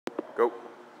Go.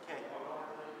 Okay.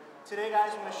 Today,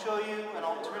 guys, I'm going to show you an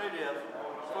alternative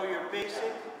for your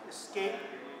basic escape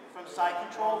from side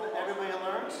control that everybody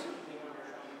learns.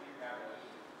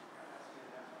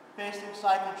 Basic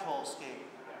side control escape.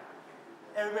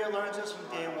 Everybody learns this from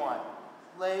day one.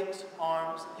 Legs,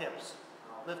 arms, hips.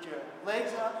 Lift your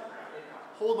legs up,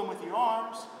 hold them with your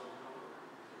arms,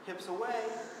 hips away,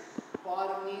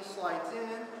 bottom knee slides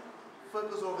in,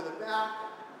 foot goes over the back.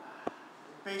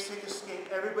 Basic escape,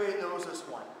 everybody knows this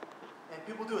one. And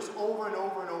people do this over and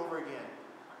over and over again.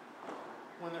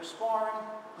 When they're sparring,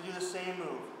 they do the same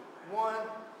move. One,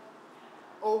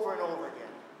 over and over again.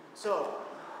 So,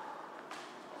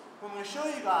 I'm going to show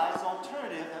you guys an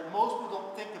alternative that most people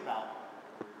don't think about.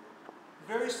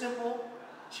 Very simple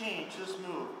change to this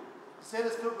move. Instead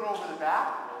of this foot going over the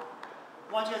back,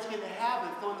 I want you guys to get in the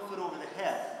habit of throwing the foot over the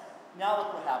head. Now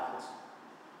look what happens.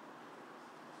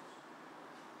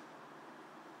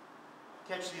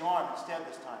 Catch the arm instead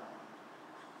this time.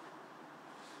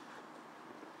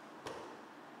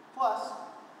 Plus,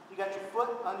 you got your foot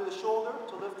under the shoulder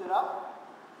to lift it up.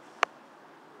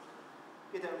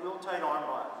 Get that real tight arm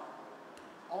bar.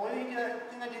 Only thing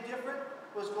I did different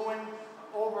was going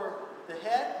over the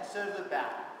head instead of the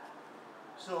back.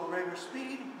 So regular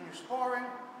speed, when you're sparring,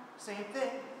 same thing.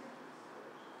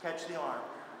 Catch the arm.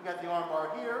 You got the arm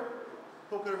bar here,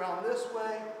 hook it around this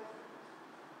way,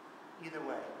 either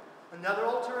way. Another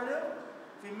alternative,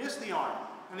 if you miss the arm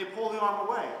and they pull the arm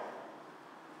away,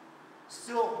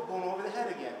 still going over the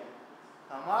head again.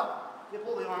 Come up, you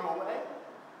pull the arm away,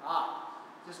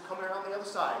 just come around the other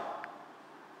side.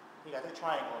 You got the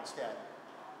triangle instead.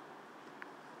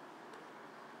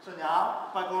 So now,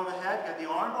 if I go over the head, you got the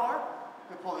arm bar,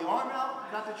 you pull the arm out,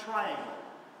 you got the triangle.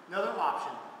 Another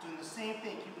option, doing the same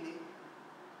thing, keeping the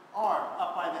arm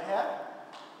up by the head,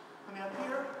 coming up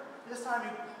here. This time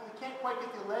you can't quite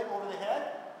get the leg over the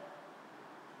head.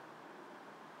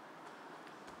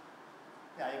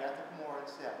 Now you got the kimora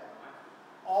instead.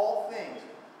 All things,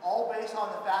 all based on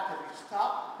the fact that if you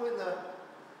stop putting the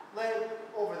leg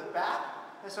over the back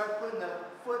and start putting the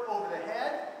foot over the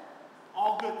head,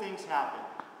 all good things happen.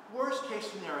 Worst case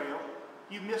scenario,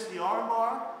 you miss the arm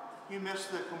bar, you miss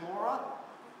the kimora,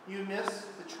 you miss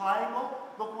the triangle,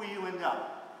 look where you end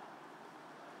up.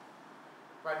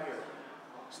 Right here.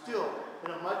 Still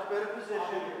in a much better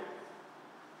position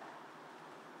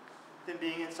than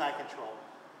being in side control.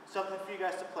 Something for you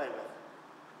guys to play with.